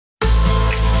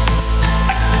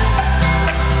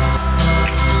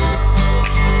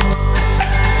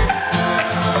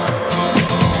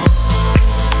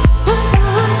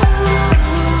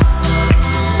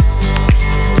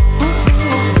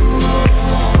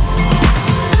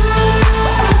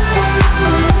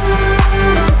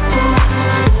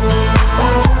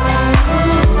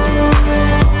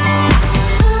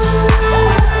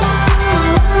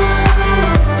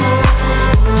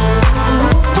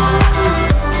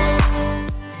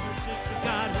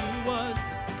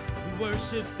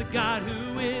God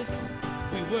who is.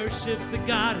 We worship the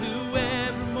God who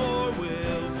evermore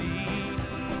will be.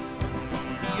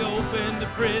 He opened the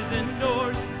prison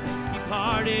doors. He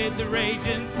parted the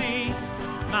raging sea.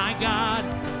 My God,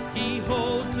 he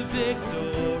holds the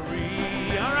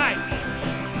victory. All right.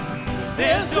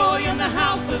 There's joy in the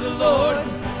house of the Lord.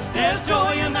 There's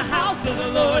joy in the house of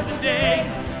the Lord today.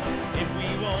 And we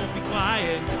won't be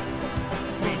quiet.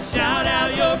 We shout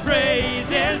out your praise.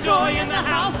 There's joy in the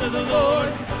house of the Lord.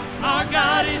 Our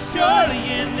God is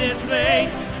surely in this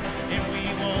place. And we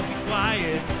won't be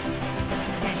quiet.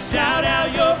 We shout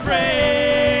out your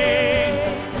praise.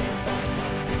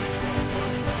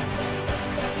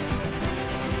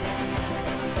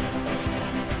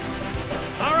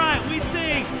 All right, we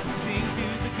sing. We sing to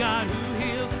the God who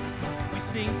heals. We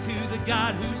sing to the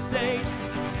God who saves.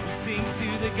 We sing to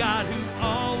the God who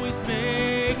always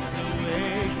makes a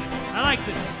way. I like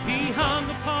this. He hung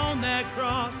upon that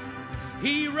cross.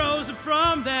 He rose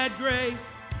from that grave.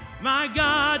 My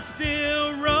God,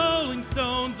 still rolling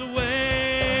stones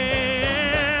away.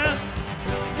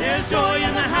 There's joy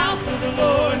in the house of the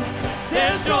Lord.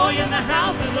 There's joy in the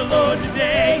house of the Lord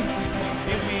today.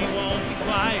 And we won't be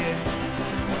quiet.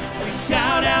 We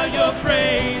shout out your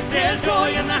praise. There's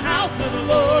joy in the house of the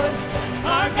Lord.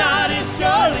 Our God is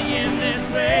surely in this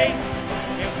place.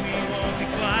 And we won't be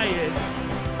quiet.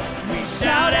 We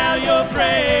shout out your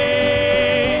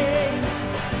praise.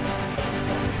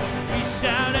 We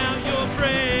shout out your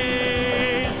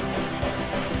praise.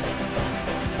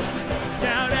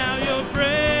 Shout out your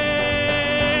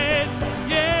praise.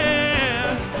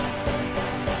 Yeah.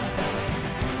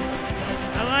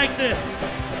 I like this.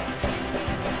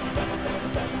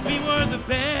 We were the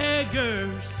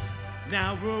beggars.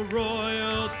 Now we're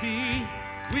royalty.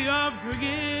 We are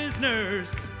prisoners.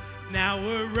 Now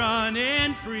we're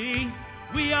running free.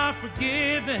 We are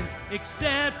forgiven,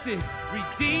 accepted,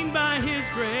 redeemed by his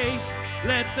grace.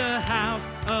 Let the house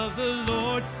of the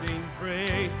Lord sing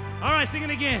praise. All right, sing it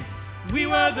again. We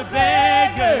were the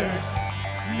beggars.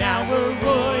 Now we're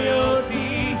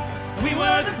royalty. We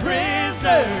were the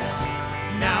prisoners.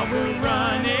 Now we're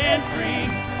running free.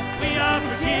 We are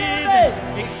forgiven,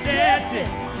 accepted,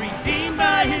 redeemed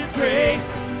by his grace.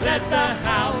 Let the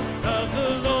house of the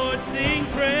Lord sing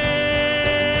praise.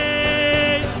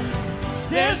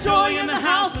 There's joy in the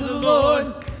house of the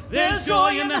Lord. There's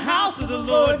joy in the house of the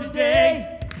Lord today.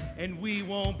 And we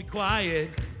won't be quiet.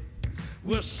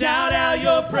 We'll shout out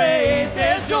your praise.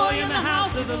 There's joy in the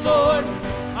house of the Lord.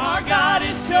 Our God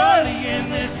is surely in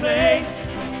this place.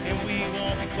 And we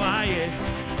won't be quiet.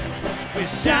 We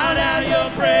shout out your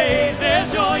praise.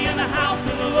 There's joy in the house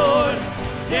of the Lord.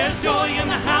 There's joy in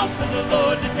the house of the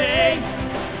Lord today.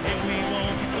 And we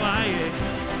won't be quiet.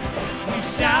 We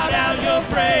shout out your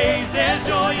praise. There's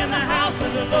joy in the house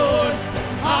of the Lord.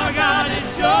 Our God is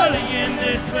surely in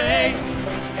this place.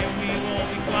 And we won't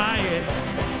be quiet.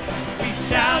 We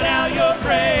shout out your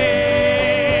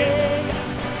praise.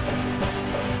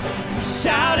 We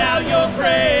shout out your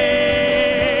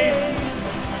praise.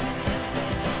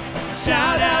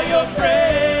 Shout out your praise,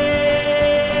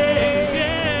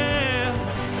 yeah.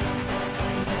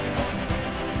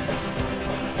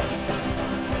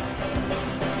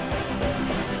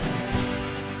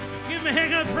 Give him a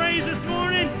heck of praise this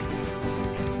morning.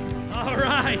 All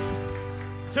right.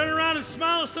 Turn around and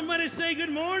smile at somebody and say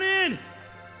good morning.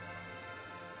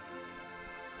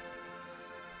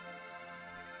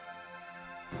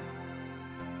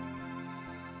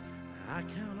 I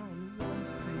count on one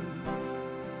thing.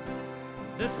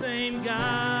 The same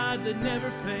God that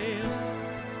never fails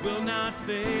will not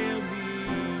fail me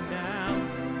now.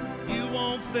 You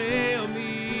won't fail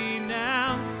me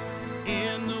now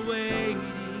in the waiting.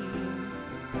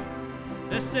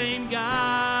 The same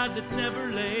God that's never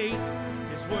late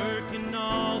is working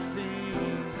all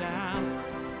things out.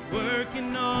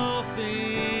 Working all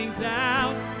things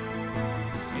out.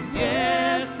 And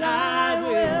yes, I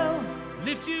will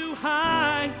lift you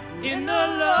high in the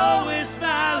lowest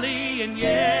valley, and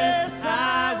yes,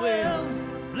 I will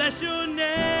bless your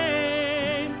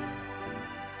name.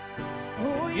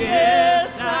 Oh,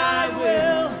 yes, I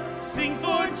will sing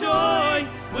for joy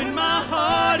when my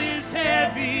heart is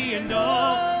heavy and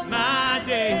all my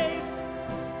days.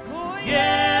 Oh,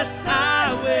 yes,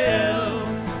 I will.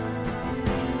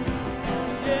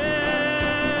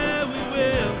 Yeah, we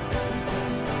will.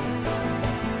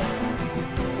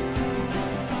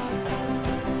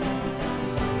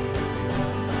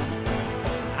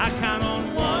 I count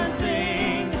on one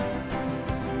thing.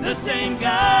 The same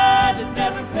God that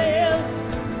never fails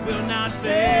will not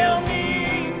fail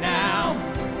me now.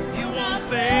 You won't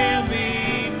fail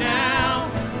me now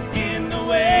in the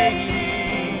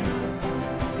waiting.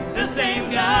 The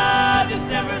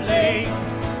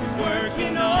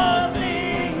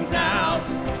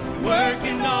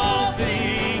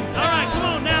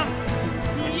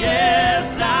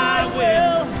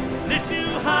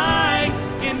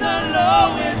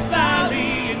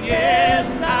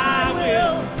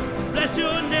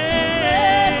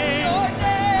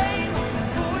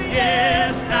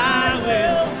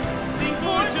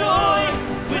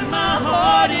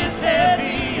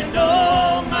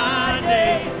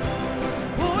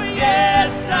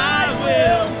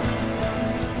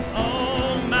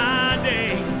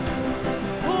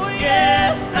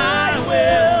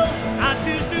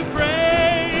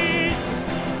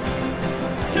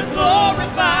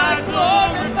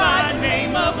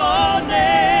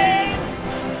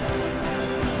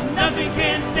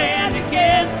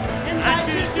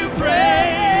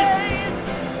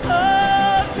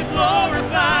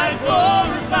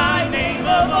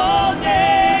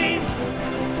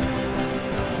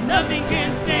nothing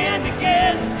can stand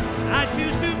against. I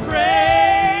choose to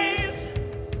praise,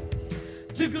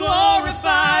 to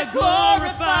glorify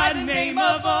the name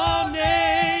of all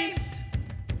names.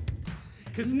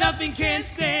 'Cause nothing can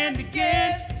stand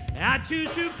against. I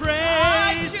choose to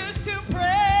praise,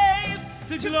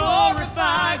 to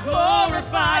glorify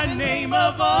the name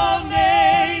of all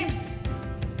names.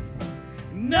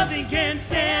 Nothing can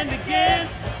stand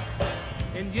against.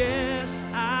 And yes,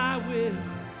 I will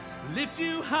lift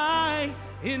you high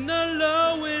in the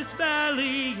lowest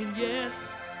valley. And yes,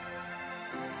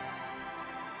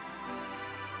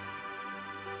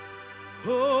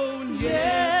 oh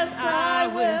yes, I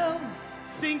will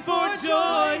sing for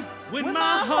joy when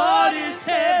my heart is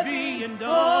heavy and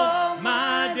all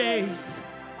my days.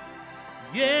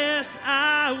 Yes,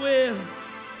 I will.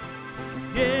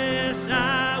 Yes,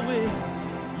 I will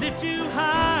lift you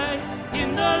high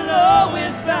in the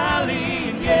lowest valley.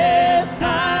 And yes,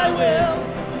 I will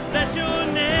bless your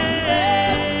name.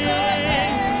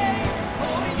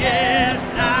 Oh, yes,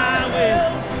 I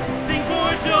will sing for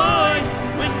joy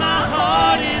when my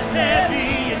heart is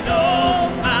heavy and all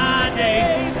my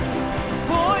days.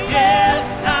 Oh, yes,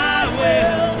 I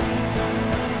will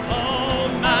all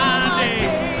my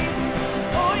days.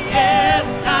 Oh, yes,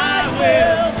 I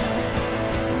will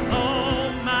all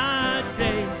my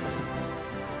days.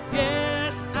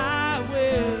 Yes, I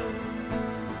will.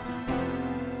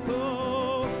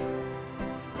 Oh,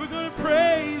 we're gonna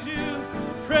praise you,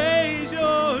 praise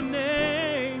your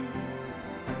name.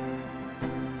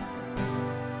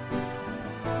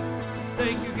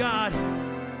 Thank you, God,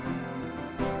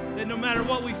 that no matter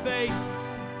what we face,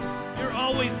 you're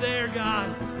always there, God.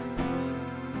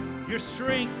 Your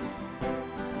strength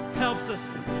helps us.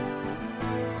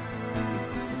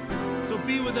 So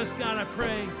be with us, God, I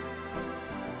pray.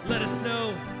 Let us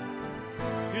know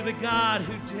you're the God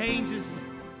who changes.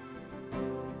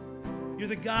 You're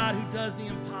the God who does the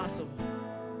impossible.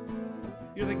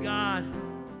 You're the God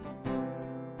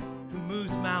who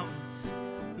moves mountains,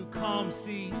 who calms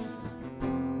seas.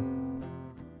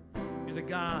 You're the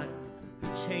God who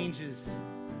changes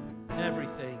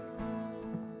everything.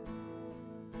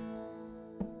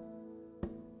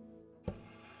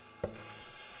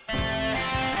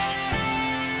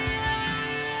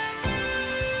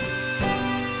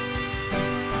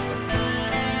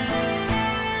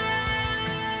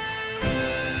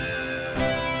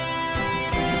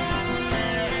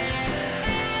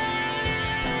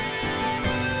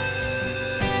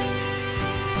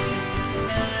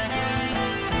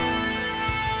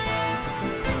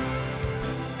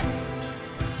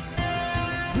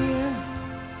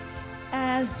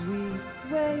 As we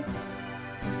wait,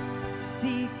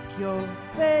 seek your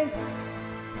face.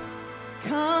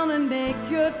 Come and make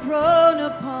your throne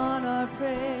upon our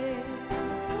praise.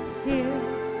 Here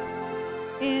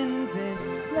in this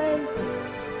place,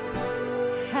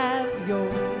 have your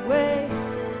way.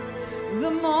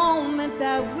 The moment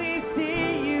that we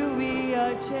see you, we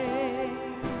are changed.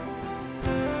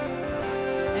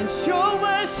 And show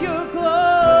us your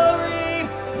glory.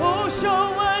 Oh,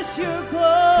 show us your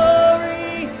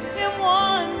glory. In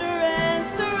wonder and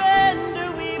surrender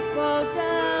we fall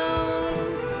down.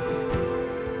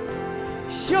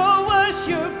 Show us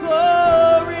your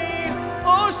glory.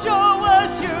 Oh, show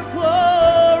us your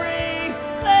glory.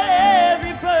 Let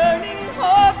every burning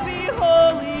heart be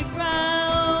holy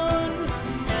ground.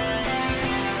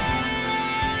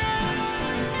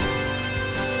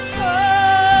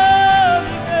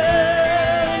 Holy ground.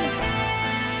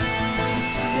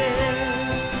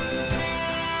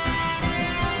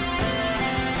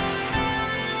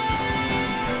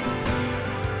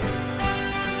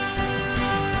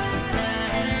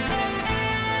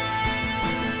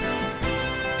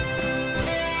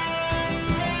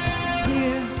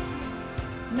 Here,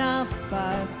 not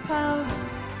by power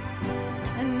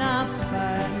and not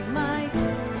by might,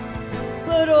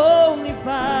 but only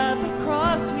by the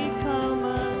cross we come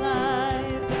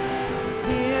alive.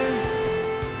 Here,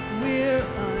 we're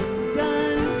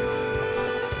undone,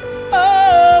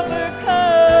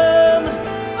 overcome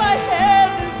by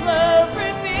heaven's love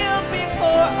revealed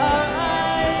before our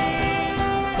eyes.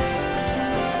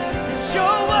 And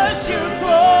show us your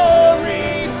glory.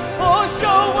 Oh,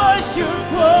 show us your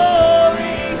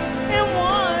glory. In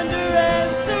wonder and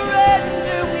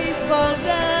surrender we fall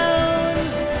down.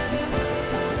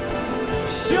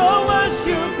 Show us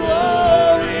your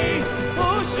glory.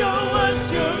 Oh, show us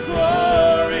your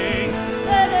glory.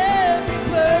 Let every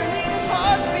burning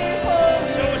heart be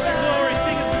holy. Show us your glory.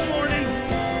 Sing it this morning.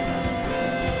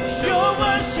 Show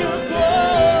us your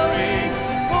glory.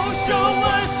 Oh, show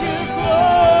us your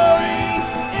glory.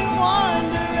 In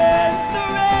wonder and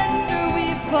surrender we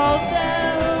fall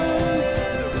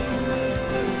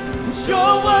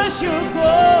us your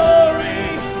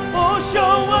glory. Oh,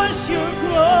 show us your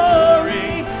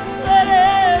glory. Let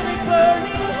every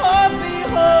burning heart be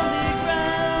holy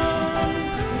ground.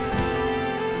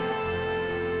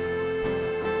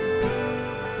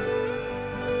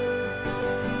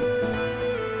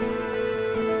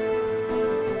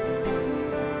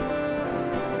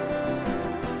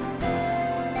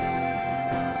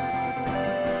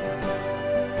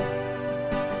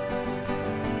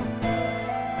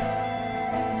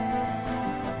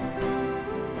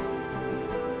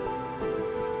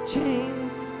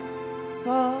 Chains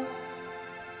fall,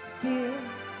 fear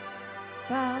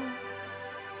bow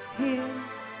here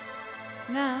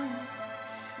now.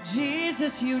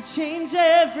 Jesus, you change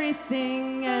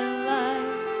everything, and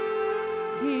lives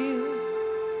healed,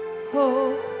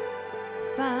 hope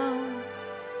found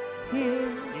here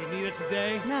You need it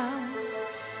today. now.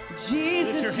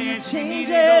 Jesus, your you hands if you change need it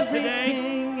today.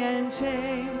 everything, and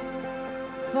chains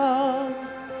fall,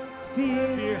 fear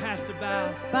Fear has to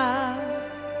bow bow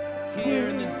here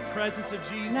in the presence of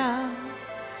Jesus. now.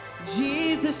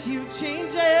 Jesus, you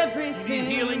change everything.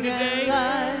 healing today?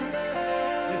 And lives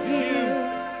This is you. healed,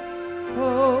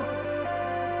 hope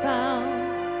found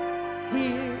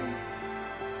here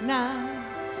now.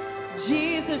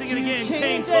 Jesus, Sing it you again. change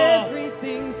Chains fall.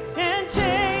 everything, and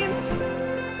chains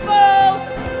fall.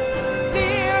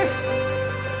 Fear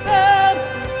bows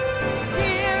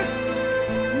here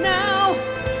now.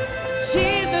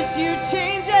 Jesus, you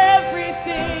change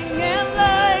everything, and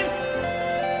lives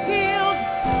healed,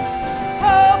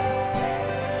 hope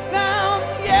found,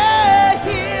 yeah,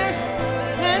 here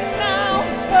and now.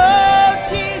 Oh,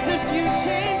 Jesus, you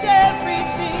change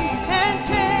everything, and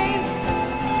chains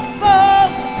fall,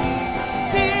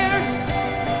 fear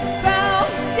bound,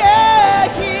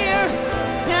 yeah, here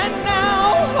and now.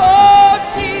 Oh,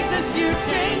 Jesus, you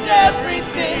change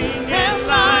everything, and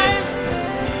lives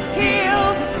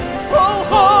healed, oh,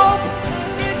 hope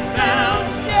is found,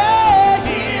 yeah,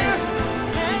 here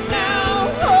and now.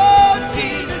 Oh,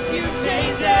 Jesus, you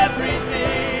change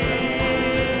everything,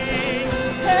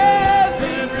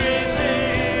 everything,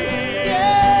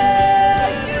 yeah,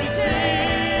 you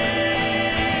change,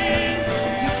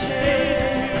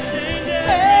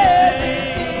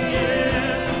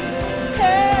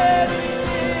 everything,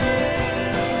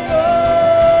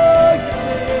 oh, you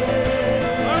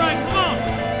change. All right, come on.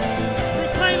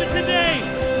 Proclaim it today.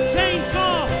 Chains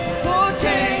fall. Oh,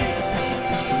 chains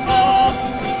fall,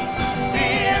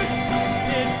 fear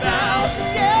is bound,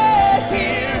 yeah,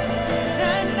 here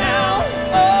and now.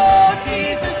 Oh,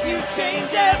 Jesus, you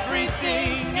change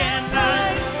everything, and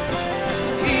life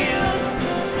healed,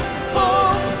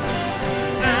 hope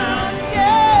found,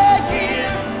 yeah,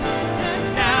 here and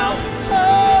now.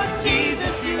 Oh,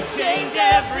 Jesus, you change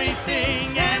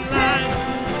everything, and life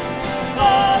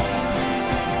all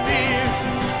fear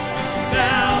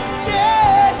bound,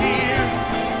 yeah, here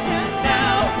and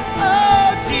now. Oh,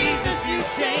 Jesus, you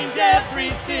change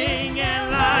everything, and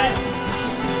life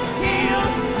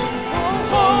healed,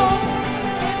 hope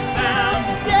found,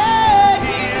 yeah,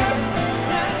 here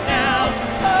and now.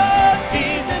 Oh,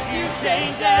 Jesus, you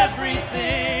change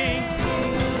everything.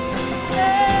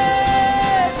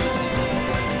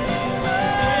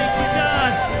 Thank you,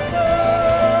 God.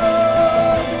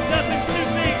 Nothing's too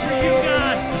big for you,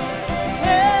 God.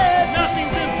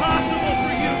 Nothing's impossible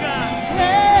for you, God.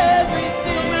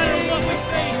 No matter what we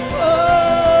face,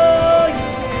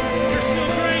 you're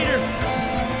still greater.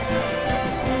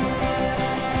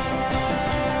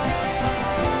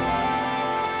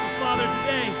 Father,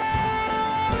 today,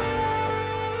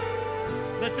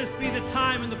 let this be the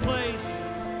time and the place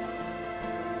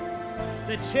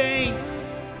that chains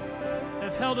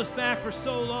have held us back for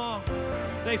so long.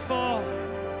 They fall.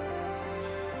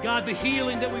 God, the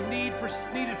healing that we've needed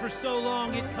for so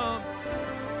long, it comes.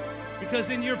 Because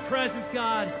in your presence,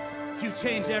 God, you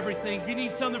change everything. If you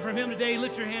need something from him today,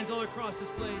 lift your hands all across this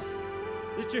place.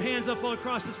 Lift your hands up all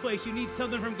across this place. You need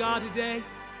something from God today.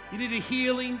 You need a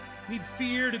healing. You need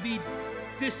fear to be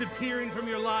disappearing from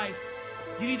your life.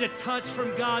 You need a touch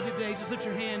from God today. Just lift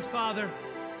your hands, Father.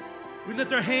 We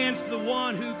lift our hands to the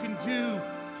one who can do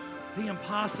the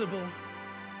impossible.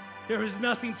 There is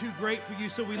nothing too great for you,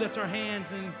 so we lift our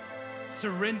hands and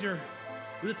surrender.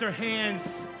 We lift our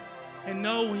hands and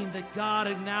knowing that God,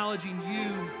 acknowledging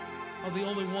you are the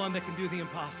only one that can do the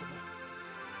impossible.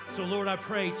 So Lord, I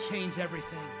pray, change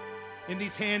everything. In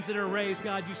these hands that are raised,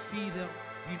 God, you see them.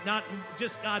 You not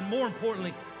just, God, more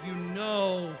importantly, you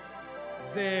know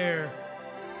their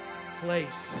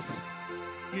place.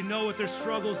 You know what their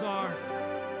struggles are.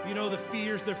 You know the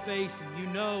fears they're facing. You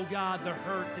know, God, the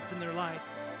hurt that's in their life.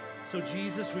 So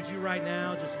Jesus, would you right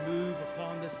now just move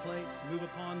upon this place, move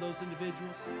upon those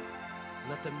individuals,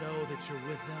 let them know that you're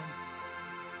with them.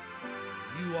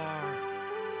 You are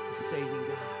the saving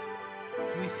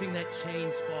God. Can we sing that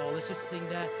chains fall? Let's just sing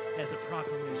that as a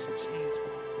proclamation. Chains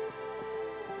fall.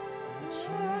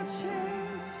 Your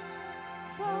chains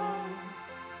fall,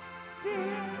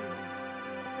 fear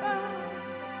bow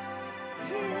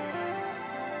here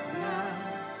now.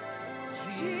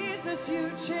 Jesus,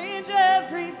 you change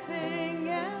everything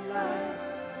and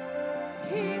lives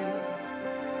heal,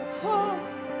 hope.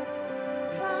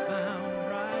 It's found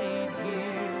right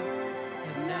here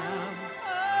and now.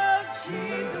 Oh,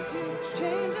 Jesus, you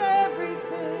change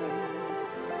everything.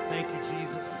 Thank you,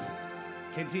 Jesus.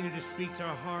 Continue to speak to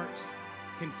our hearts.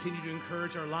 Continue to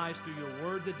encourage our lives through your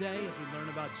word today as we learn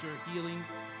about your healing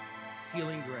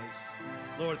grace.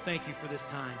 Lord, thank you for this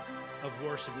time of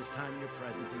worship, this time in your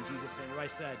presence. In Jesus' name, everybody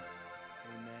said,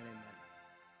 amen, amen.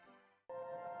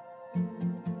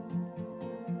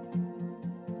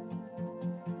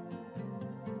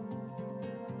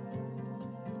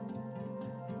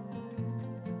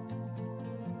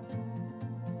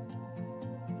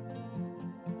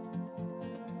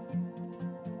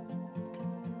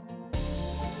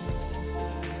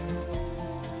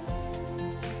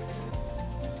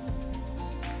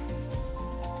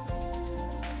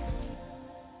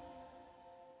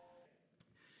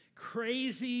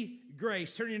 Crazy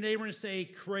grace. Turn to your neighbor and say,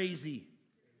 crazy.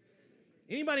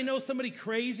 Anybody know somebody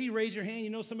crazy? Raise your hand. You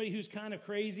know somebody who's kind of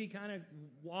crazy, kind of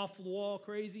off the wall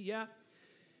crazy? Yeah?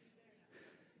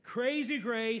 Crazy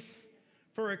Grace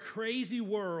for a Crazy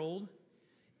World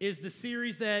is the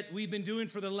series that we've been doing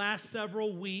for the last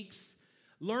several weeks,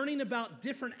 learning about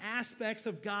different aspects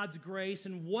of God's grace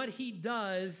and what He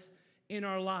does in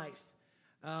our life.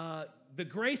 The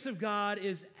grace of God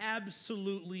is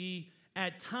absolutely,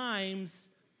 at times,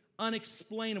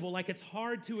 unexplainable. Like, it's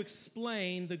hard to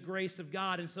explain the grace of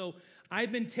God. And so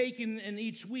I've been taking, and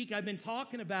each week I've been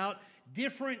talking about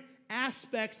different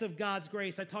aspects of God's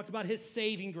grace. I talked about His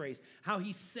saving grace, how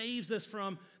He saves us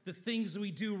from the things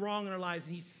we do wrong in our lives.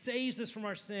 And He saves us from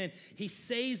our sin. He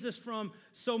saves us from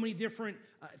so many different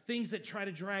things that try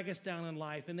to drag us down in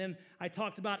life. And then I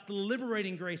talked about the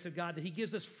liberating grace of God, that He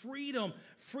gives us freedom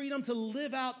to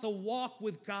live out the walk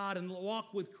with God and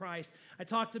walk with Christ. I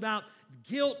talked about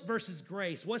guilt versus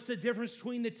grace. What's the difference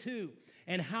between the two?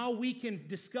 And how we can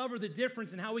discover the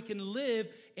difference and how we can live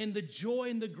in the joy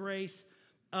and the grace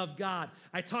of God.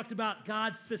 I talked about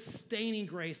God's sustaining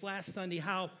grace last Sunday,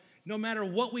 how no matter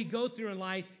what we go through in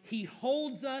life, He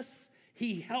holds us,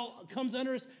 He comes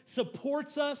under us,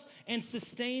 supports us, and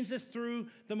sustains us through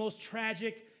the most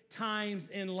tragic times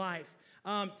in life.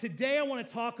 Today I want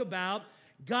to talk about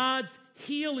God's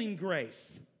healing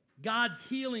grace. God's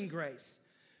healing grace.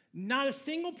 Not a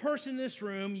single person in this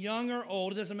room, young or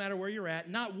old, it doesn't matter where you're at,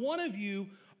 not one of you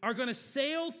are going to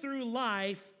sail through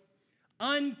life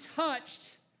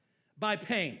untouched by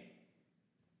pain.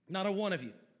 Not a one of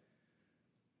you.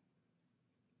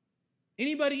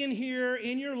 Anybody in here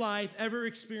in your life ever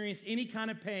experienced any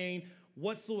kind of pain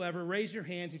whatsoever? Raise your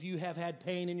hands if you have had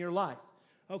pain in your life.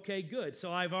 Okay, good.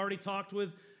 So I've already talked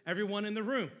with everyone in the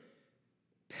room.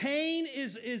 Pain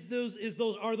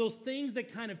are those things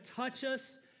that kind of touch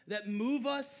us, that move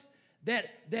us,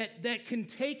 that can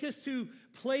take us to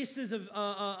places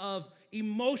of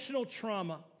emotional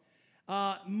trauma.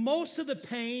 Most of the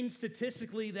pain,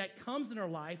 statistically, that comes in our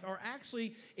life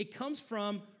it comes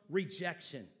from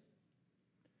rejection.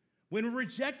 When we're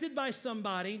rejected by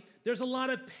somebody, there's a lot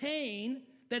of pain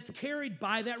that's carried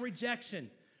by that rejection.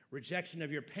 Rejection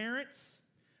of your parents.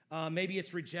 Maybe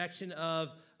it's rejection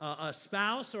of a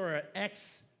spouse or an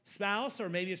ex-spouse, or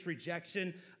maybe it's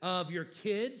rejection of your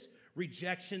kids,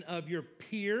 rejection of your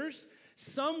peers.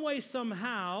 Some way,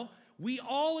 somehow, we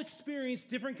all experience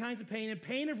different kinds of pain, and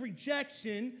pain of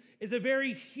rejection is a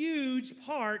very huge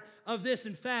part of this.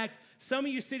 In fact, some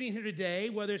of you sitting here today,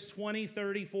 whether it's 20,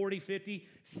 30, 40, 50,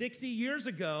 60 years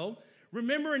ago,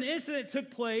 remember an incident that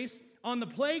took place on the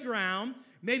playground,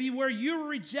 maybe where you were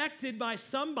rejected by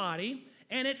somebody,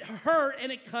 and it hurt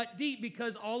and it cut deep,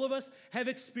 because all of us have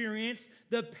experienced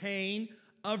the pain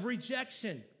of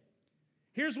rejection.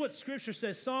 Here's what Scripture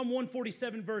says, Psalm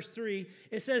 147, verse 3.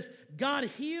 It says, God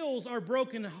heals the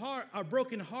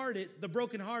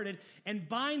brokenhearted, and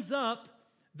binds up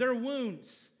their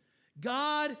wounds.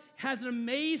 God has an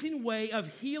amazing way of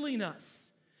healing us.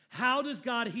 How does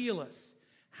God heal us?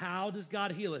 How does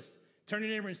God heal us? Turn to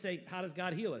your neighbor and say, how does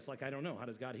God heal us? Like, I don't know. How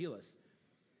does God heal us?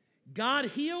 God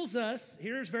heals us,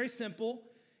 here's very simple.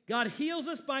 God heals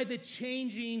us by the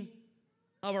changing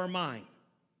of our mind.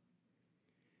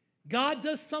 God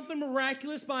does something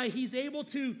miraculous by He's able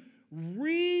to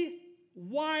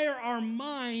rewire our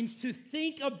minds to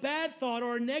think a bad thought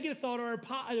or a negative thought or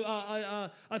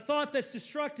a thought that's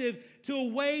destructive to a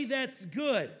way that's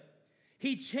good.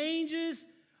 He changes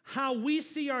how we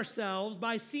see ourselves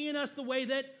by seeing us the way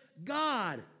that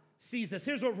God sees us.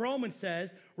 Here's what Romans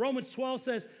says. Romans 12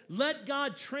 says, let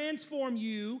God transform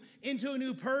you into a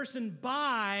new person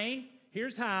by,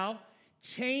 here's how,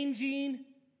 changing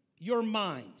your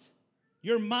mind.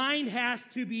 Your mind has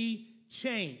to be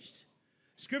changed.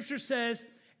 Scripture says,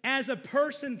 as a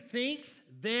person thinks,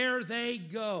 there they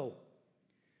go.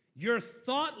 Your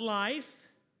thought life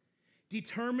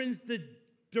determines the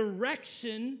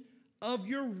direction of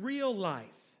your real life.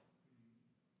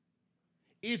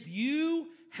 If you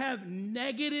have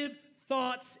negative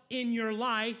thoughts in your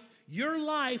life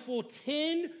will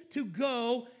tend to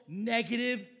go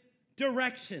negative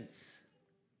directions.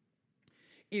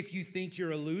 If you think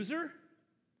you're a loser,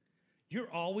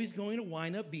 you're always going to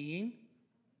wind up being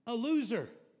a loser.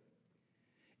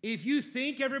 If you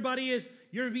think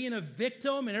you're being a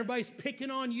victim and everybody's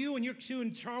picking on you and you're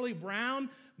doing Charlie Brown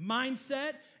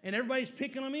mindset and everybody's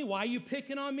picking on me, why are you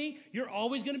picking on me? You're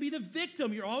always going to be the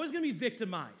victim. You're always going to be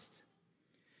victimized.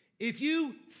 If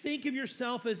you think of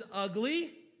yourself as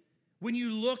ugly when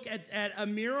you look at a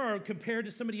mirror or compared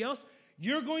to somebody else,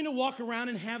 you're going to walk around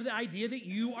and have the idea that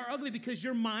you are ugly because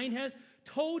your mind has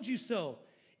told you so.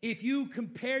 If you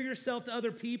compare yourself to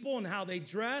other people and how they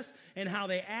dress and how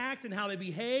they act and how they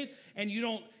behave, and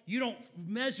you don't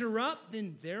measure up,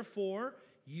 then therefore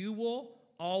you will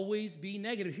always be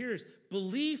negative. Here's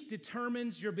belief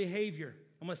determines your behavior.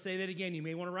 I'm going to say that again. You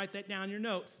may want to write that down in your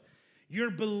notes. Your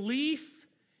belief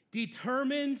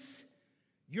determines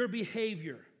your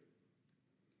behavior.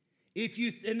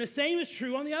 And the same is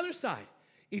true on the other side.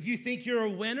 If you think you're a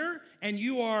winner and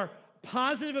you are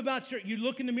positive about you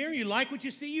look in the mirror, you like what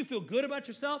you see, you feel good about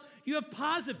yourself, you have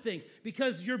positive things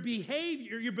because your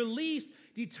behavior, your beliefs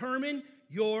determine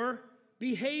your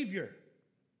behavior.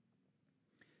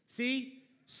 See,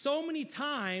 so many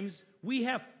times we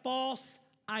have false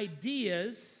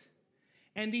ideas,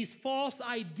 and these false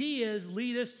ideas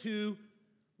lead us to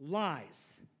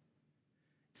lies.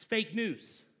 It's fake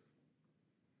news.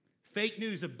 Fake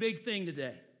news, a big thing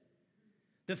today.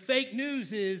 The fake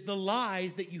news is the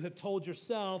lies that you have told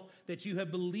yourself that you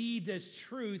have believed as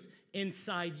truth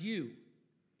inside you.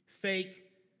 Fake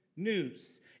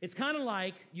news. It's kind of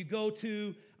like you go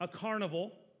to a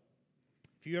carnival.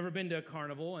 If you've ever been to a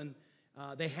carnival, and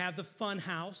they have the fun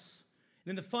house. And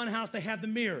in the fun house, they have the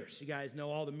mirrors. You guys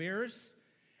know all the mirrors.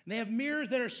 And they have mirrors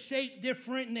that are shaped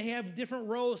different, and they have different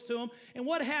rows to them. And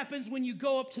what happens when you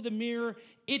go up to the mirror?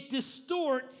 It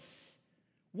distorts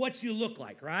what you look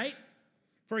like, right?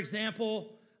 For example,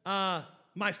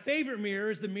 my favorite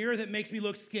mirror is the mirror that makes me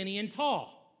look skinny and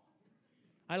tall.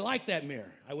 I like that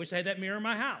mirror. I wish I had that mirror in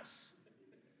my house.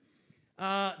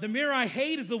 The mirror I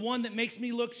hate is the one that makes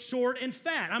me look short and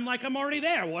fat. I'm already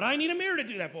there. What do I need a mirror to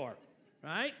do that for?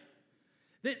 Right?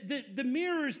 The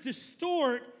mirrors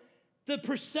distort the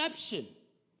perception.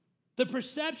 The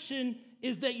perception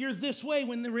is that you're this way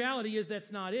when the reality is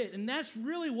that's not it. And that's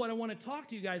really what I want to talk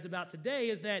to you guys about today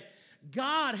is that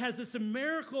God has this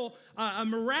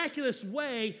miraculous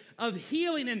way of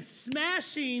healing and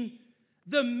smashing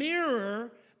the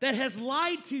mirror that has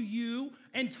lied to you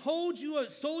and sold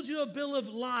you a bill of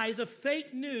lies, of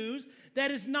fake news that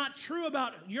is not true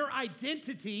about your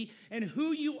identity and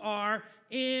who you are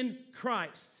in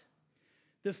Christ.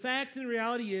 The fact and the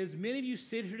reality is many of you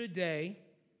sit here today,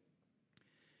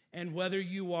 and whether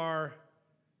you are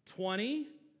 20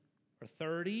 or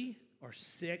 30 or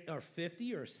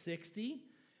 50 or 60,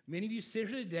 many of you sit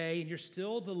here today and you're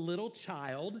still the little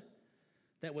child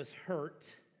that was hurt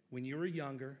when you were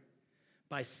younger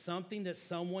by something that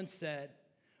someone said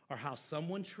or how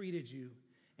someone treated you,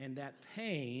 and that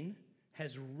pain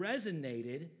has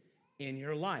resonated in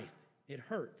your life. It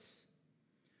hurts.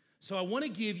 So I want to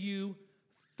give you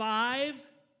 5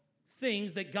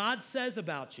 things that God says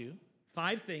about you.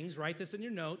 5 things, write this in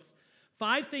your notes.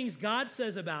 5 things God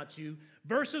says about you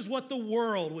versus what the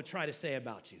world would try to say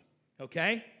about you,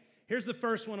 okay? Here's the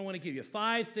first one I want to give you.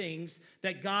 5 things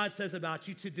that God says about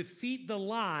you to defeat the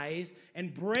lies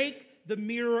and break the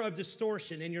mirror of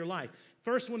distortion in your life.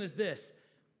 First one is this: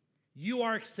 you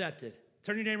are accepted.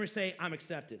 Turn to your neighbor and say, I'm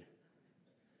accepted.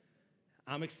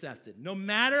 I'm accepted. No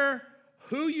matter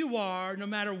who you are, no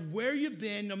matter where you've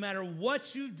been, no matter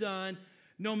what you've done,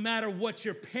 no matter what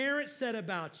your parents said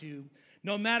about you,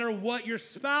 no matter what your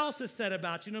spouse has said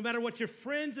about you, no matter what your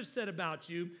friends have said about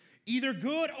you, either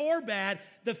good or bad,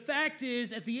 the fact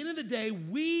is, at the end of the day,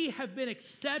 we have been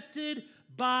accepted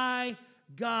by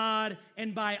God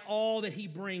and by all that he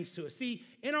brings to us. See,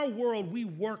 in our world, we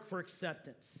work for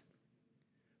acceptance.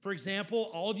 For example,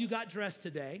 all of you got dressed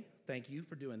today. Thank you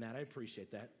for doing that. I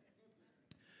appreciate that.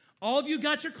 All of you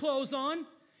got your clothes on,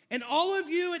 and all of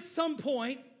you at some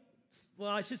point, well,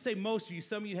 I should say most of you,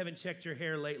 some of you haven't checked your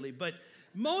hair lately, but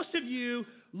most of you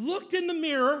looked in the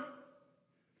mirror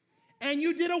and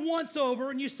you did a once-over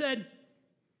and you said,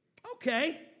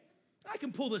 okay, I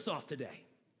can pull this off today.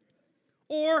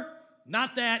 Or,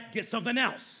 not that, get something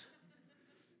else.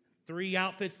 3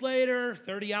 outfits later,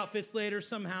 30 outfits later,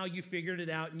 somehow you figured it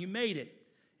out and you made it.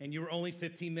 And you were only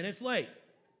 15 minutes late.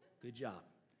 Good job.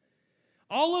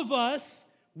 All of us,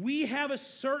 we have a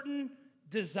certain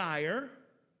desire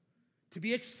to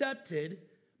be accepted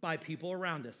by people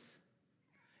around us.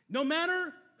 No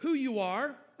matter who you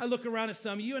are, I look around at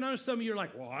some of you, and I know some of you are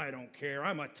like, well, I don't care.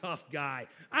 I'm a tough guy.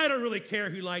 I don't really care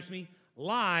who likes me.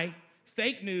 Lie,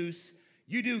 fake news,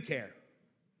 you do care.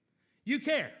 You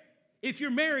care. If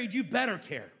you're married, you better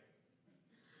care,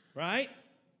 right?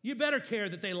 You better care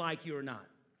that they like you or not.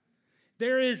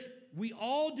 We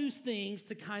all do things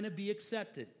to kind of be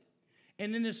accepted.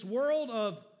 And in this world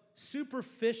of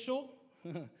superficial,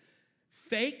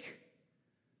 fake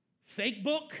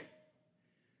book,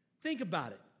 think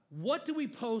about it. What do we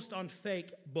post on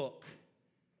Facebook?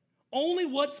 Only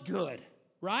what's good,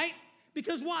 right?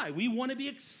 Because why? We want to be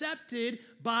accepted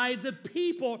by the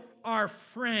people, our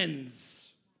friends.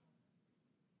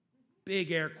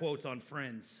 Big air quotes on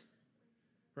friends,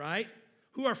 right?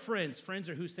 Who are friends? Friends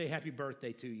are who say happy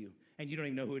birthday to you, and you don't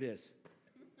even know who it is.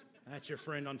 That's your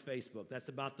friend on Facebook. That's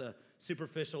about the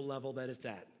superficial level that it's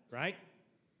at, right?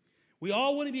 We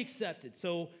all want to be accepted.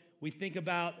 So we think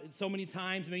about so many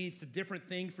times, maybe it's a different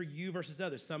thing for you versus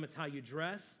others. Some it's how you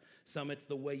dress. Some it's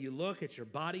the way you look. It's your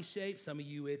body shape. Some of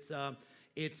you, it's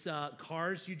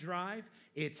cars you drive.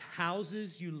 It's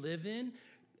houses you live in.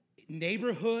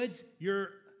 Neighborhoods you're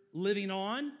living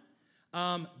on.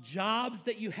 Jobs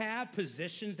that you have.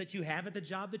 Positions that you have at the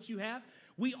job that you have.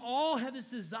 We all have this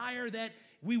desire that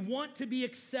we want to be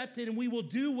accepted, and we will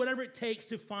do whatever it takes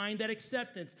to find that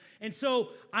acceptance. And so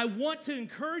I want to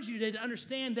encourage you to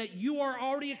understand that you are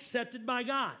already accepted by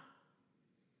God.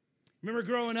 Remember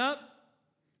growing up?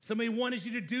 Somebody wanted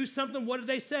you to do something. What did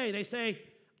they say? They say,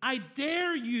 I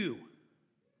dare you.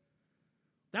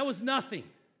 That was nothing.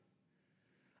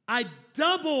 I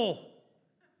double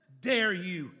dare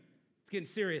you. It's getting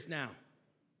serious now,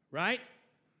 right?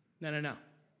 No.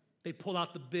 They pulled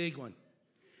out the big one.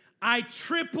 I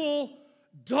triple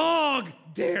dog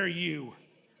dare you.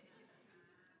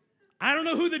 I don't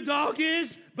know who the dog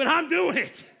is, but I'm doing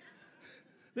it.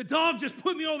 The dog just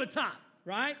put me over the top,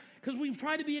 right? Because we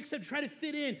try to be accepted, try to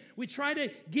fit in. We try to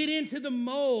get into the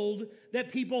mold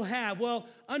that people have. Well,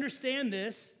 understand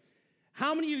this.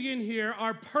 How many of you in here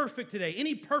are perfect today?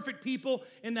 Any perfect people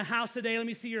in the house today? Let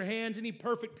me see your hands. Any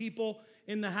perfect people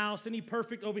in the house? Any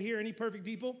perfect over here? Any perfect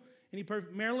people? Any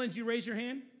perfect? Marilyn, did you raise your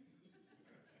hand?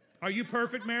 Are you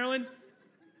perfect, Marilyn?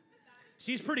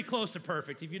 She's pretty close to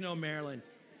perfect, if you know Marilyn.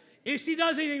 If she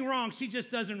does anything wrong, she just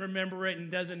doesn't remember it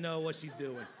and doesn't know what she's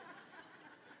doing.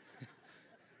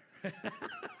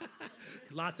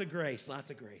 Lots of grace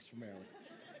for Marilyn.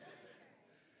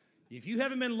 If you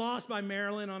haven't been lost by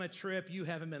Marilyn on a trip, you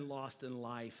haven't been lost in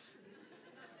life.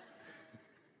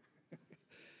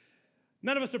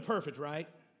 None of us are perfect, right?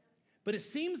 But it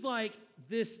seems like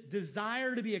this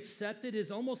desire to be accepted is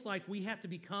almost like we have to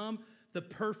become the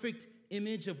perfect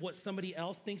image of what somebody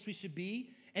else thinks we should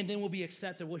be, and then we'll be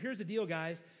accepted. Well, here's the deal,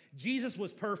 guys. Jesus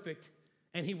was perfect,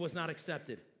 and he was not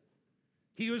accepted.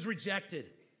 He was rejected.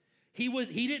 He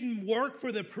didn't work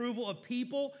for the approval of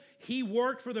people. He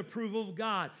worked for the approval of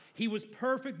God. He was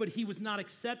perfect, but he was not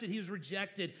accepted. He was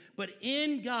rejected. But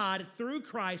in God, through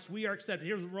Christ, we are accepted.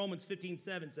 Here's what Romans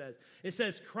 15:7 says. It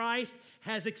says, Christ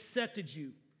has accepted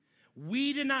you.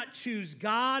 We did not choose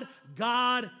God.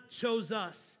 God chose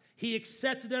us. He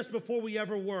accepted us before we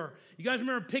ever were. You guys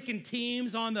remember picking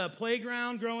teams on the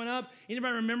playground growing up?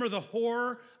 Anybody remember the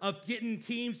horror of getting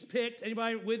teams picked?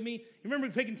 Anybody with me? You remember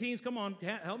picking teams? Come on,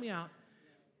 help me out.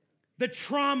 The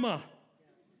trauma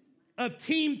of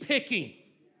team picking,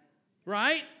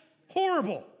 right?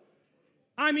 Horrible.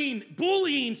 I mean,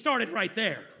 bullying started right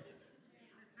there.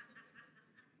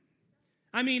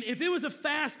 I mean, if it was a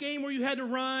fast game where you had to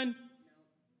run,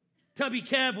 Tubby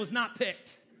Kev was not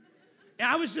picked.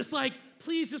 I was just like,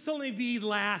 please just only be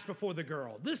last before the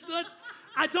girl.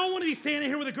 I don't want to be standing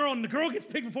here with a girl and the girl gets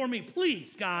picked before me.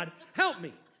 Please, God, help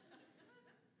me.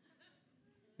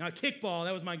 Now, kickball,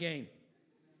 that was my game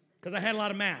because I had a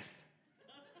lot of mass.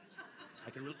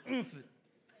 I could really oomph it.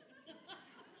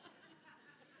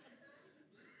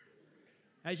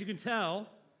 As you can tell,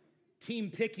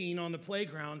 team picking on the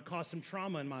playground caused some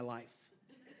trauma in my life.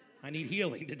 I need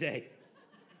healing today.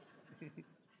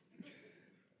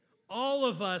 All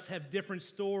of us have different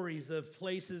stories of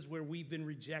places where we've been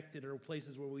rejected or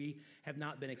places where we have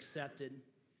not been accepted.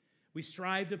 We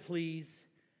strive to please.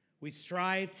 We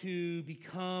strive to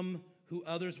become who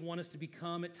others want us to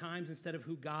become at times instead of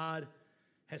who God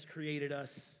has created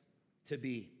us to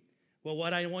be. Well,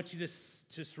 what I want you to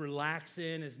just relax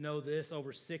in is know this: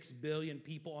 over 6 billion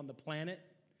people on the planet.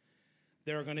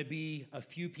 There are going to be a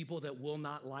few people that will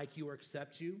not like you or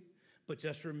accept you, but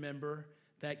just remember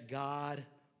that God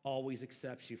always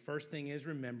accepts you. First thing is,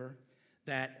 remember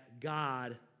that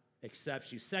God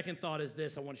accepts you. Second thought is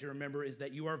this, I want you to remember, is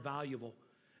that you are valuable.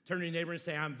 Turn to your neighbor and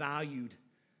say, I'm valued.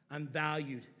 I'm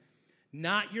valued.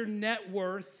 Not your net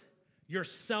worth, your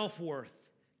self-worth.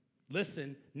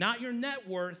 Listen, not your net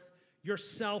worth, your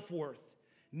self-worth.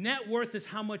 Net worth is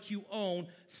how much you own.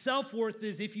 Self-worth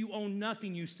is if you own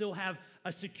nothing, you still have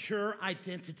a secure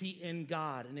identity in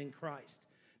God and in Christ.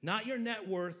 Not your net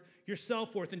worth, your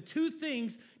self-worth. And two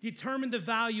things determine the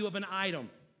value of an item.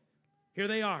 Here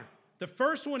they are. The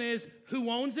first one is who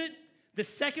owns it. The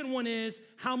second one is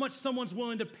how much someone's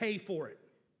willing to pay for it.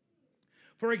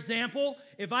 For example,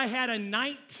 if I had a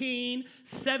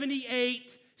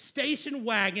 1978 station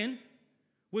wagon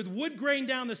with wood grain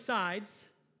down the sides,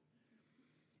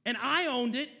 and I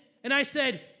owned it, and I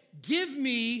said, give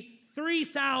me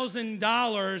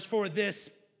 $3,000 for this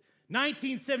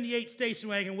 1978 station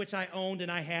wagon, which I owned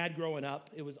and I had growing up.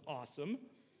 It was awesome.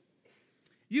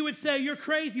 You would say, you're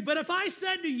crazy. But if I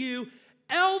said to you,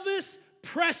 Elvis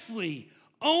Presley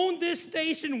owned this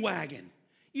station wagon,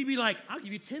 you'd be like, I'll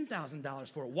give you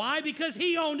 $10,000 for it. Why? Because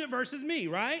he owned it versus me,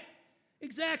 right?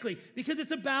 Exactly. Because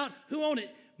it's about who owned it.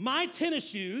 My tennis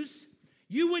shoes,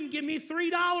 you wouldn't give me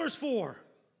 $3 for.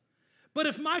 But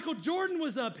if Michael Jordan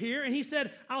was up here and he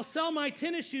said, I'll sell my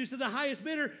tennis shoes to the highest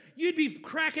bidder, you'd be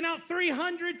cracking out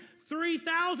 $300,000,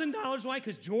 $3,000. Why?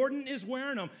 Because Jordan is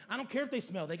wearing them. I don't care if they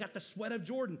smell. They got the sweat of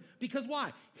Jordan. Because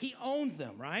why? He owns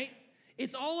them, right?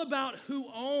 It's all about who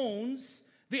owns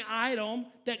the item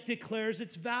that declares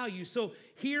its value. So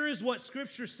here is what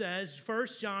Scripture says, 1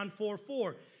 John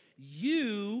 4:4.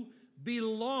 You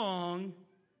belong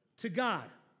to God.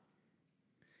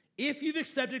 If you've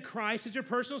accepted Christ as your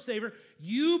personal Savior,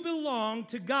 you belong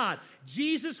to God.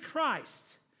 Jesus Christ,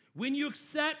 when you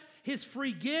accept His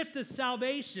free gift of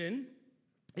salvation,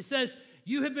 it says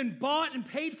you have been bought and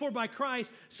paid for by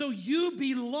Christ, so you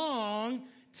belong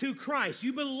to Christ.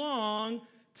 You belong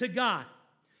to God.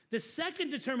 The second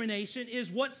determination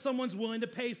is what someone's willing to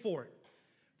pay for it.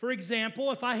 For example,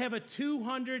 if I have a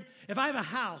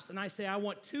house and I say I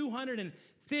want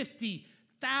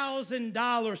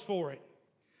 $250,000 for it,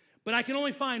 but I can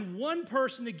only find one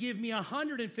person to give me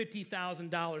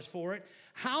 $150,000 for it,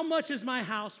 how much is my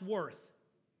house worth?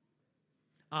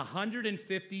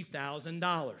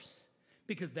 $150,000.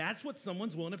 Because that's what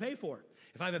someone's willing to pay for it.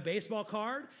 If I have a baseball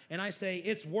card and I say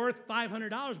it's worth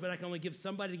 $500, but I can only give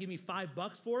somebody to give me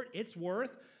 $5 for it, it's worth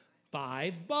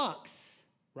 $5,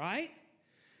 right?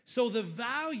 So the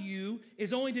value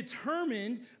is only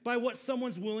determined by what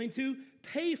someone's willing to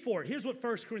pay for it. Here's what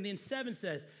 1 Corinthians 7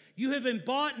 says. You have been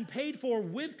bought and paid for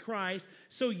with Christ,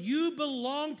 so you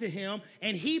belong to Him,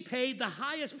 and He paid the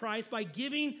highest price by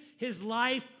giving His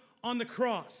life on the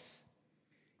cross.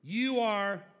 You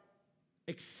are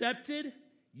accepted.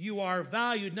 You are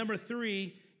valued. Number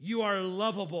 3, you are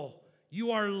lovable.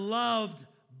 You are loved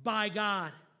by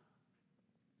God.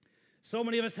 So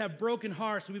many of us have broken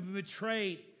hearts. We've been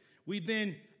betrayed. We've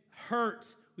been hurt.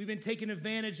 We've been taken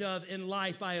advantage of in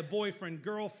life by a boyfriend,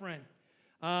 girlfriend.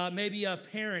 Maybe a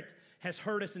parent has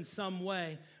hurt us in some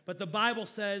way. But the Bible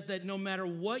says that no matter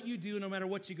what you do, no matter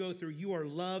what you go through, you are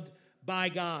loved by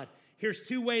God. Here's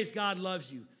 2 ways God loves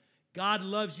you. God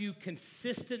loves you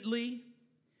consistently.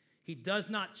 He does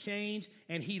not change,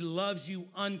 and He loves you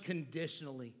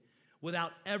unconditionally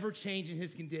without ever changing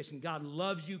His condition. God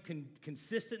loves you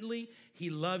consistently. He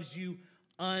loves you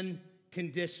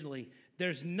unconditionally.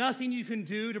 There's nothing you can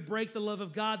do to break the love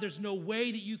of God. There's no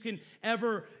way that you can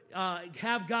ever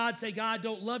have God say, God,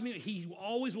 don't love me. He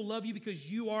always will love you because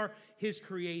you are His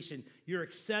creation. You're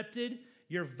accepted,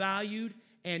 you're valued,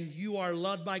 and you are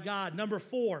loved by God. Number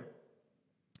 4,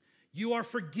 you are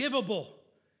forgivable.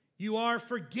 You are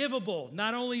forgivable.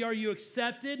 Not only are you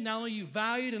accepted, not only are you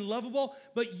valued and lovable,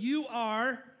 but you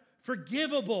are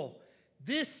forgivable.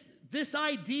 This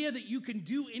idea that you can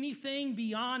do anything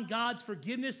beyond God's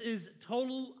forgiveness is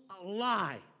total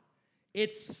lie.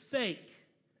 It's fake.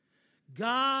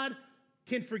 God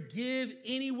can forgive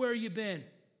anywhere you've been,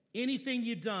 anything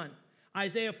you've done.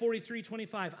 Isaiah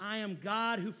 43:25, I am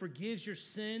God who forgives your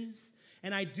sins,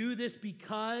 and I do this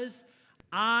because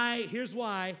here's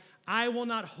why, I will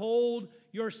not hold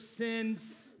your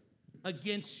sins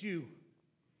against you.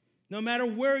 No matter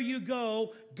where you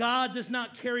go, God does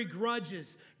not carry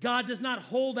grudges. God does not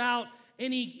hold out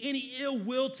any ill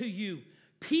will to you.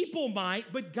 People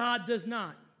might, but God does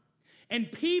not.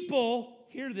 And people,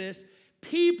 hear this,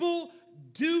 people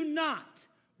do not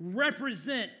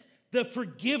represent the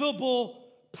forgivable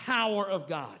power of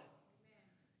God.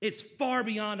 It's far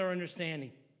beyond our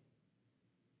understanding.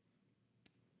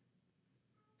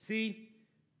 See,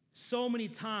 so many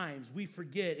times we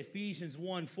forget Ephesians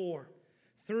 1:4.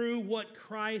 Through what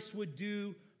Christ would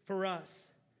do for us,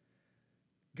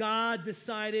 God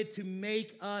decided to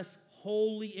make us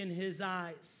holy in his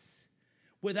eyes.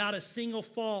 Without a single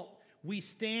fault, we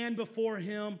stand before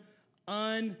him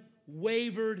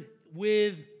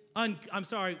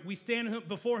we stand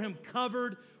before him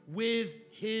covered with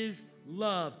his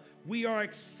love. We are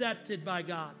accepted by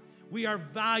God. We are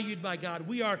valued by God.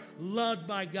 We are loved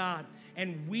by God.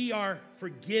 And we are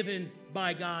forgiven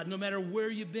by God. No matter where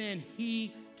you've been,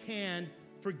 he can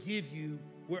forgive you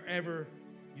wherever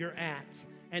you're at.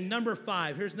 And number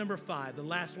 5, here's number 5, the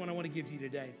last one I want to give to you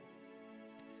today.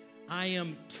 I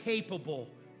am capable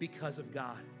because of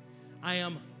God. I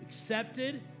am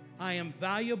accepted, I am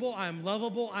valuable, I am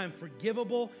lovable, I am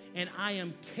forgivable, and I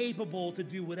am capable to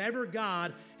do whatever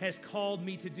God has called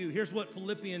me to do. Here's what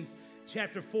Philippians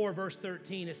chapter 4, verse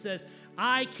 13, it says,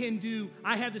 I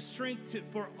have the strength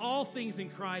for all things in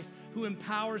Christ who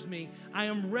empowers me. I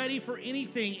am ready for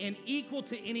anything and equal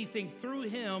to anything through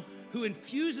him who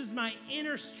infuses my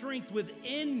inner strength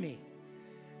within me.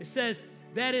 It says,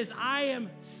 that is, I am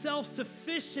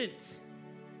self-sufficient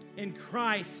in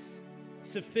Christ's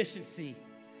sufficiency.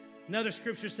 Another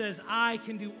scripture says, I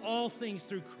can do all things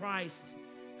through Christ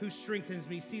who strengthens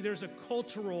me. See, there's a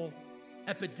cultural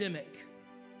epidemic.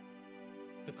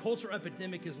 The cultural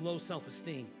epidemic is low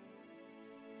self-esteem.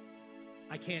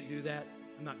 I can't do that.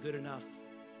 I'm not good enough.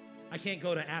 I can't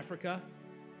go to Africa.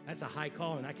 That's a high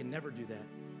call, and I can never do that.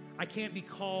 I can't be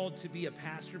called to be a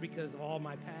pastor because of all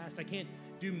my past. I can't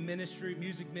do ministry,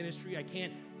 music ministry. I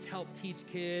can't help teach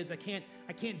kids. I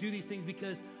can't do these things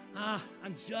because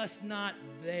I'm just not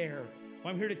there.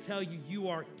 Well, I'm here to tell you, you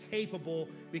are capable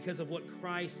because of what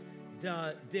Christ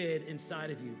did inside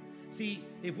of you. See,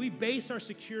 if we base our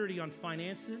security on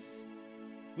finances,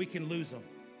 we can lose them.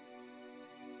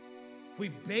 If we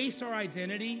base our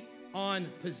identity on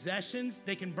possessions,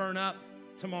 they can burn up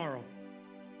tomorrow.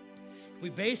 If we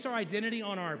base our identity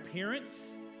on our appearance,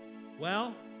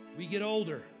 well, we get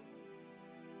older.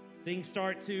 Things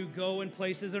start to go in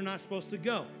places they're not supposed to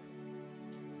go.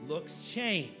 Looks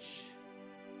change.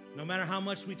 No matter how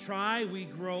much we try, we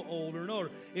grow older and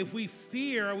older. If we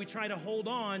fear or we try to hold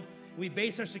on, we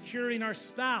base our security in our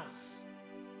spouse.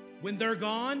 When they're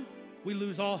gone, we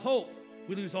lose all hope.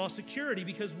 We lose all security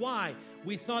because why?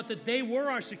 We thought that they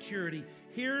were our security.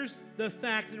 Here's the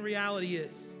fact and reality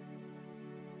is,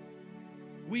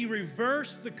 we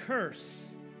reverse the curse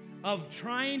of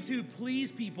trying to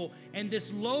please people and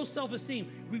this low self-esteem.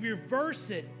 We reverse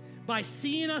it by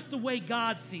seeing us the way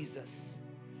God sees us.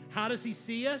 How does he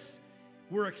see us?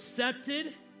 We're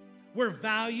accepted. We're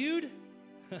valued.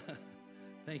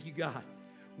 Thank you, God.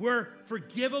 We're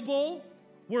forgivable.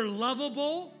 We're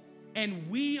lovable. And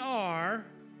we are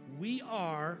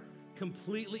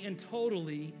completely and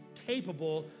totally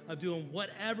capable of doing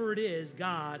whatever it is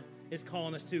God is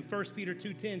calling us to. 1 Peter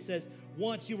 2:10 says,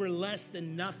 once you were less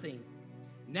than nothing,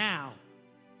 now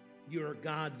you are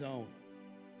God's own.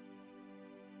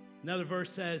 Another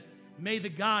verse says, may the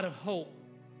God of hope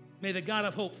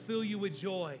fill you with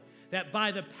joy, that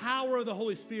by the power of the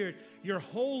Holy Spirit, your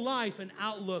whole life and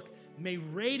outlook may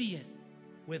radiate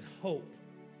with hope.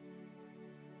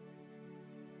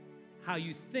 How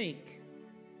you think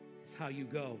is how you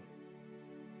go.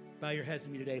 Bow your heads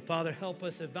with me today. Father, help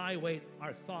us evaluate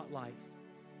our thought life,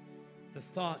 the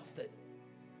thoughts that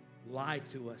lie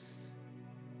to us,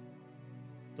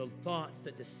 the thoughts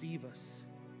that deceive us.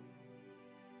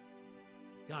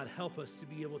 God, help us to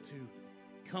be able to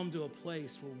come to a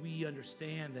place where we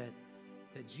understand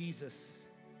that Jesus,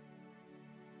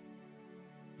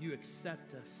 you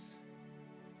accept us,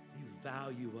 you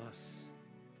value us,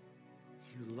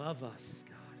 you love us,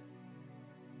 God.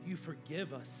 You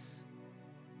forgive us,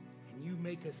 and you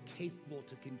make us capable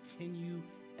to continue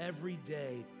every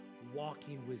day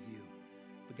walking with you.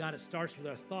 But God, it starts with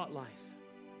our thought life.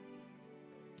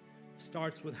 It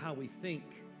starts with how we think.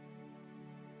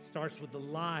 It starts with the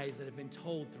lies that have been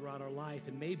told throughout our life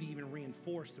and maybe even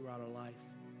reinforced throughout our life.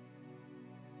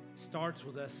 It starts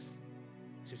with us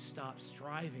to stop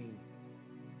striving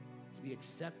to be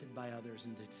accepted by others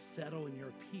and to settle in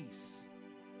your peace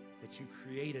that you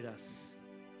created us.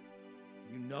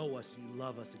 You know us, you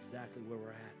love us exactly where we're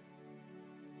at.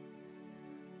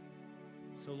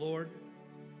 So Lord,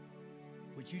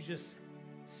 would you just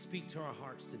speak to our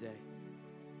hearts today?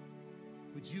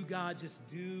 Would you, God, just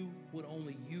do what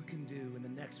only you can do in the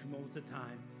next few moments of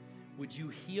time? Would you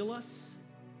heal us?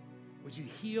 Would you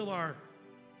heal our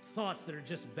thoughts that are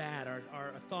just bad,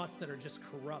 our thoughts that are just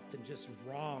corrupt and just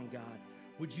wrong, God?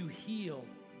 Would you heal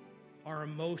our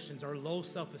emotions, our low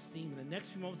self-esteem? In the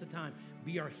next few moments of time,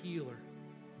 be our healer,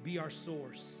 be our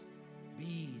source,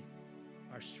 be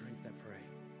our strength, I pray.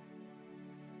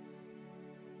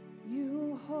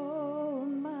 You hold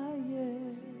my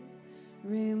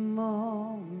every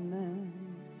moment.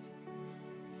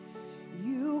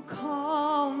 You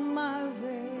calm my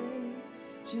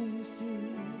raging seas.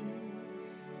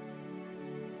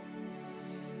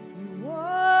 You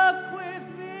walk with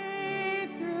me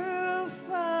through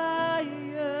fire,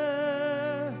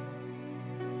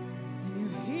 and you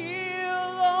heal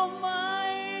all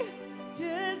my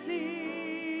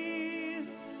disease.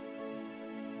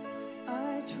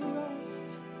 I trust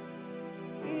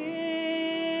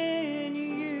in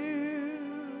you.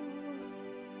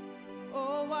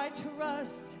 Oh, I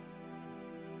trust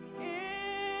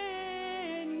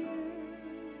in you.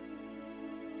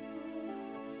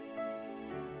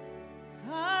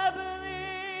 I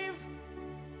believe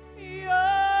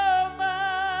you're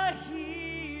my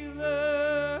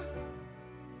healer.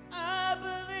 I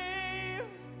believe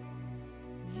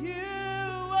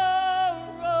you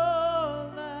are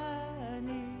all I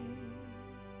need.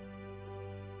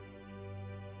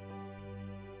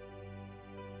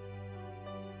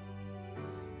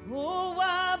 Oh,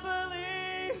 I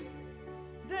believe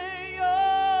that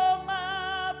you're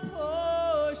my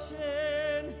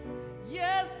portion.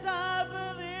 Yes, I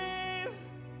believe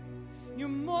you're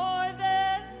more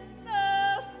than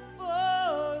enough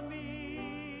for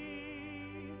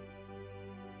me.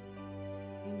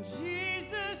 And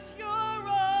Jesus, you're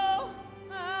all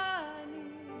I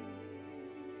need.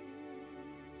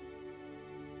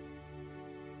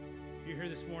 If you're here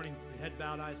this morning, head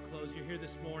bowed, eyes closed, you're here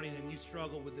this morning and you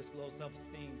struggle with this low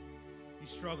self-esteem. You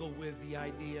struggle with the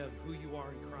idea of who you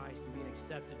are in Christ and being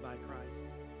accepted by Christ.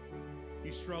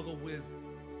 You struggle with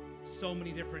so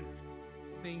many different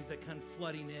things that come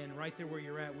flooding in right there where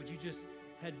you're at. Would you just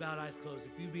head bowed, eyes closed?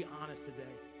 If you'd be honest today,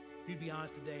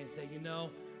 and say, you know,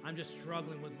 I'm just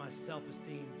struggling with my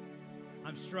self-esteem.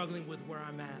 I'm struggling with where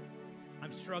I'm at.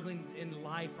 I'm struggling in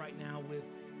life right now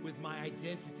with my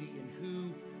identity and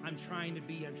who I'm trying to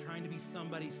be. I'm trying to be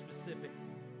somebody specific.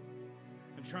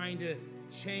 I'm trying to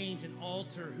change and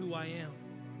alter who I am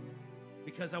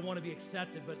because I want to be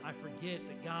accepted, but I forget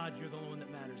that, God, you're the only one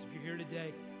that matters. If you're here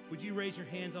today, would you raise your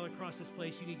hands all across this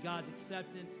place? You need God's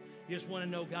acceptance. You just want to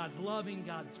know God's loving,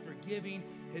 God's forgiving,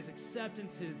 His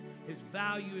acceptance, His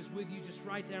value is with you. Just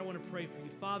right there, I want to pray for you.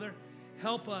 Father,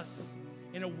 help us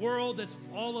in a world that's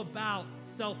all about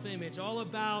self-image, all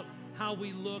about how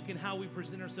we look and how we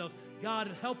present ourselves.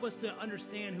 God, help us to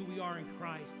understand who we are in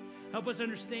Christ. Help us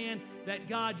understand that,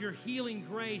 God, your healing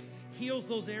grace heals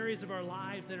those areas of our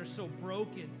lives that are so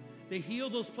broken. They heal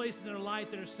those places in our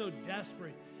life that are so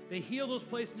desperate. They heal those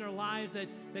places in our lives that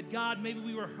God, maybe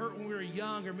we were hurt when we were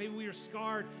young, or maybe we were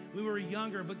scarred when we were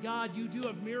younger. But God, you do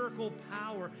have miracle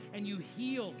power, and you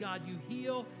heal. God, you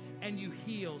heal and you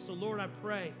heal. So Lord, I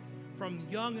pray from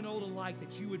young and old alike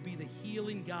that you would be the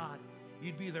healing God.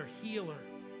 You'd be their healer.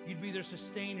 You'd be their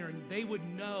sustainer, and they would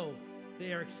know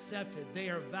they are accepted, they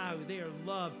are valued, they are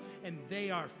loved, and they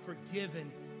are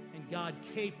forgiven, and God,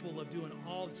 capable of doing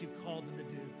all that you've called them to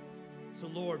do. So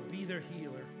Lord, be their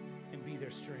healer and be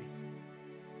their strength.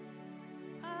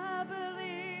 I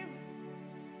believe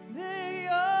that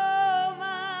you're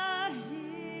my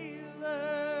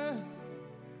healer.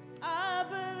 I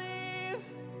believe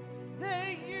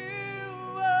that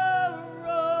you are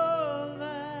all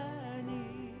I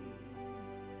need.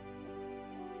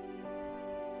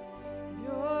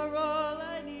 You're all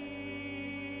I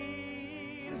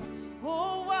need.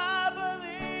 Oh, I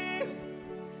believe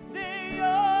that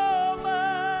you're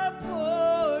my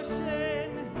portion.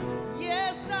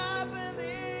 Yes, I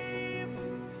believe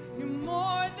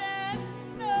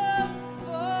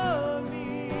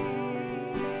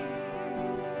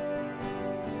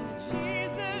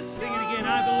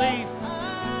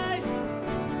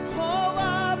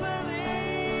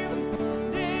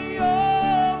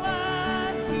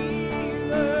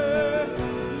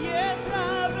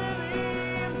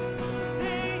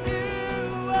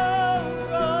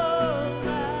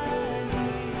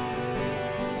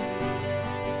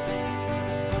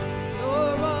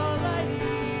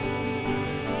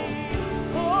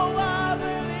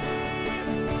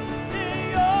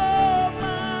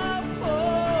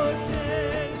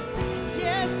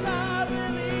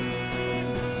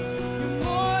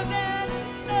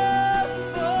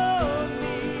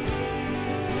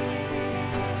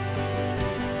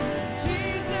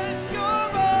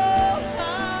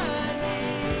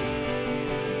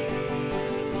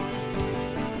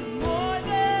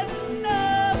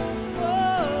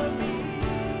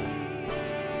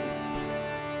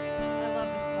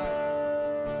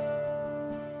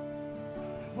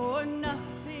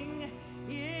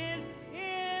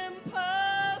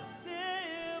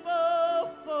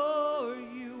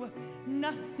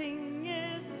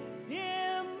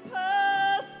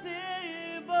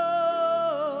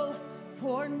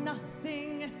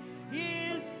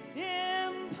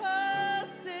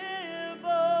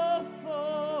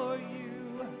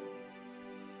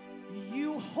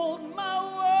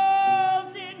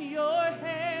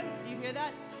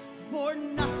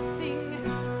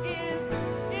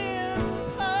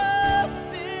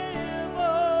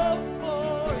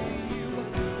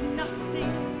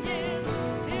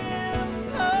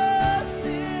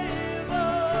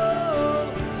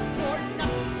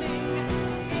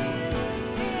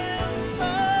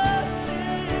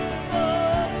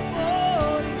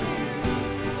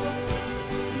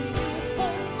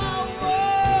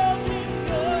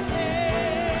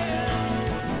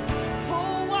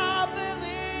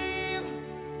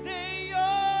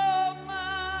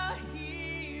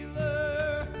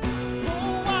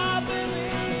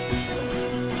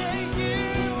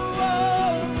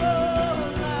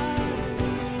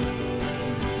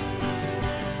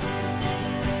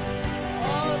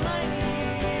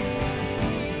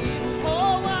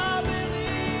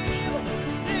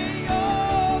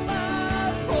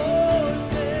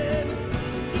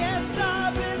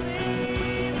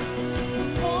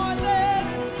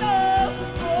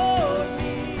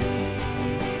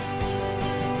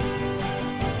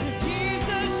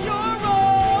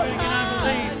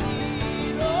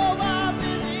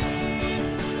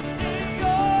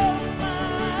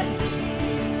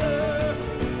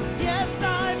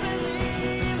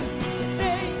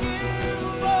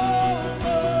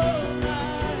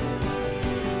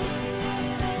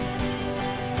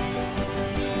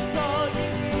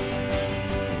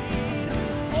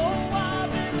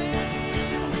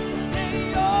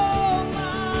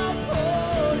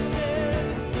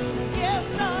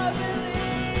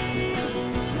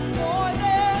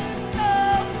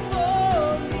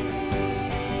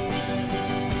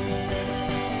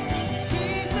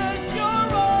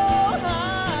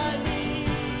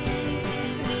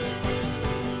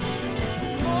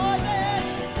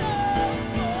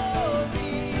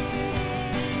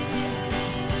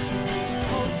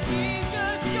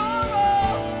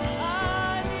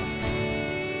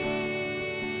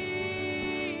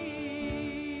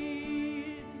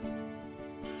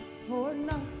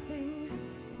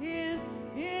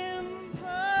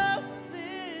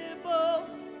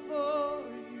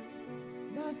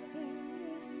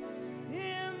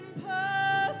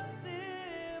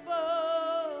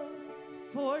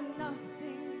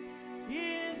nothing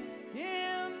is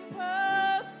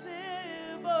impossible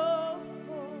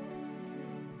for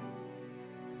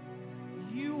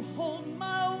you. You hold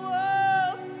my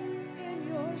world in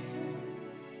your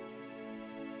hands.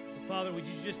 So, Father, would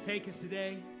you just take us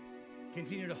today?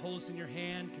 Continue to hold us in your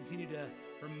hand. Continue to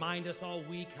remind us all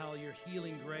week how your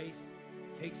healing grace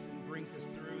takes and brings us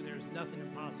through. There's nothing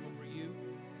impossible for you.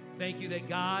 Thank you that,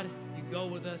 God, you go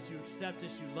with us, you accept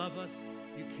us, you love us,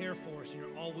 you care for us, and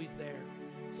you're always there.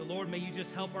 So, Lord, may you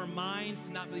just help our minds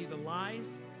to not believe the lies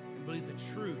and believe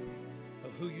the truth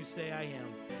of who you say I am.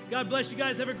 God bless you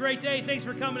guys. Have a great day. Thanks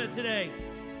for coming today.